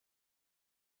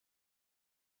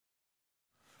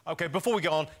OK, before we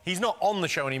go on, he's not on the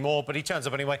show anymore, but he turns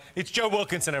up anyway. It's Joe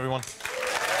Wilkinson, everyone.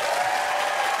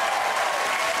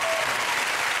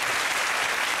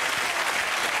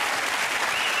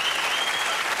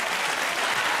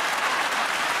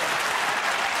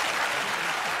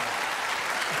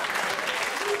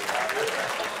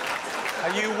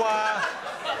 Are you,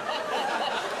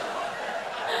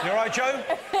 You all right, Joe?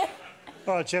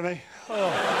 All right, Jimmy.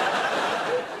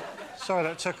 Oh. Sorry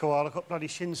that took a while. I've got bloody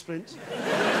shin splints. I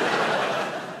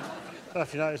don't know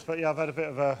if you noticed, but yeah, I've had a bit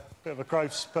of a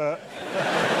growth spurt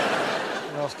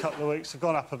the last couple of weeks. I've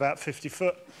gone up about 50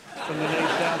 foot from the knees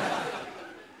down.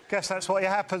 Guess that's what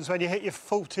happens when you hit your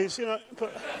 40s, you know.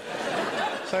 But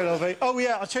so lovely. Oh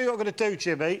yeah, I'll tell you what I'm going to do,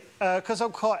 Jimmy. Because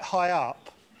I'm quite high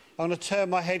up, I'm going to turn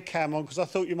my head cam on because I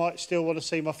thought you might still want to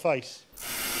see my face.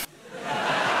 Yeah.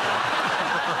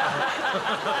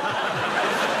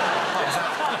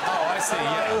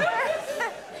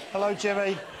 Hello,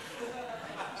 Jimmy.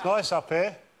 It's nice up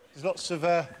here. There's lots of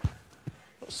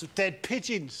dead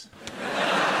pigeons.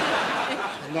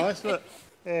 Nice, look.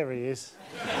 There he is.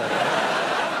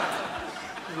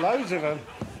 Loads of them.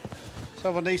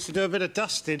 Someone needs to do a bit of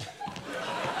dusting.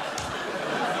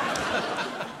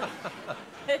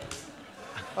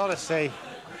 Honestly,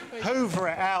 hoover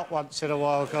it out once in a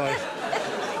while, guys.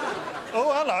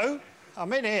 Oh, hello.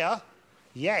 I'm in here.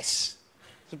 Yes.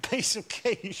 It's a piece of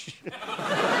quiche. Look at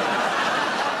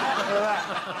that.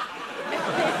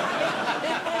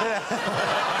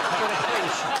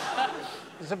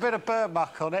 There's a bit of bird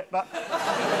muck on it, but...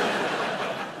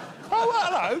 Oh, well,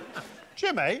 hello.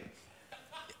 Jimmy?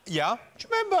 Yeah? Do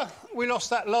you remember we lost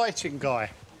that lighting guy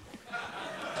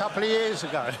a couple of years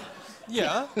ago?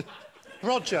 Yeah.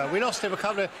 Roger, we lost him a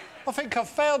couple of... I think I've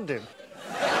found him.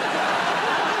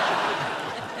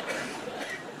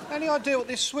 Any idea what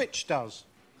this switch does?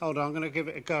 Hold on, I'm going to give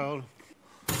it a go.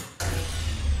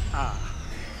 Ah.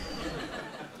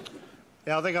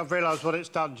 Yeah, I think I've realised what it's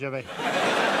done, Jimmy.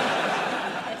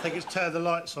 I think it's turned the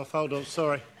lights off. Hold on,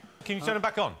 sorry. Can you turn it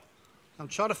back on? I'm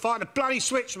trying to find a bloody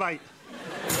switch, mate.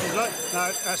 No,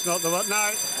 that's not the one.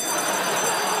 No.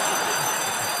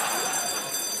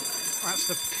 That's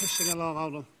the pissing alarm.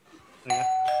 Hold on. There you go.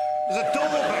 There's a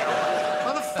doorbell.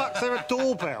 Why the fuck's there a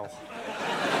doorbell?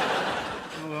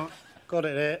 Hold on. Got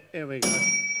it here. Here we go.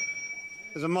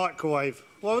 There's a microwave.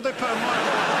 Why would they put a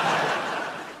microwave?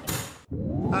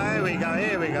 Here we go,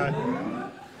 here we go.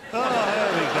 Oh,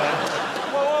 here we go.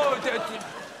 Whoa,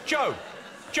 Joe!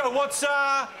 Joe,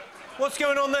 what's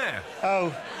going on there?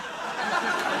 Oh.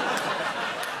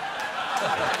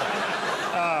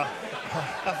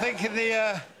 I think in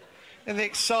the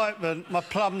excitement, my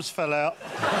plums fell out.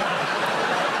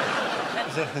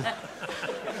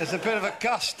 There's a bit of a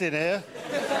gust in here.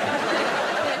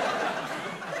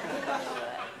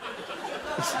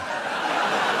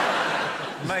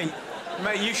 Mate,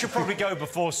 you should probably go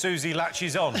before Susie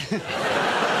latches on.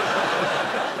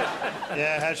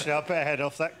 Yeah, actually, I better head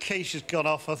off. That quiche has gone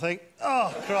off, I think.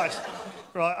 Oh, Christ.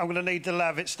 Right, I'm going to need the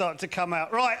lav. It's starting to come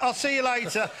out. Right, I'll see you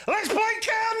later. Let's play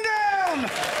Countdown!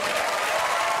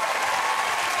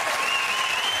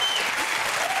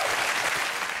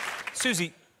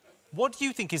 Susie, what do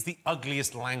you think is the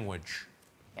ugliest language?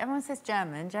 Everyone says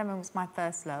German. German was my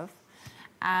first love.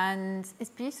 And it's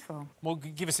beautiful. Well,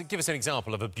 give us an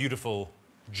example of a beautiful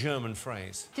German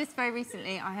phrase. Just very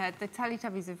recently, I heard the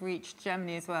Teletubbies have reached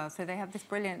Germany as well, so they have this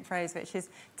brilliant phrase which is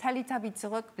Teletubby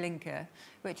Zurückblinke,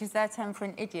 which is their term for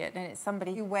an idiot, and it's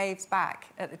somebody who waves back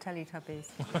at the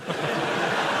Teletubbies.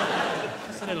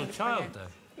 It's a little child, though.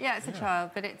 Yeah, it's a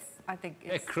child, but it's... I think it's...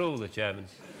 They're cruel, the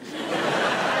Germans.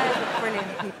 They're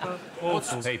brilliant people.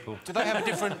 Awful people. Do they have a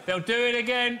different... They'll do it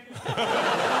again.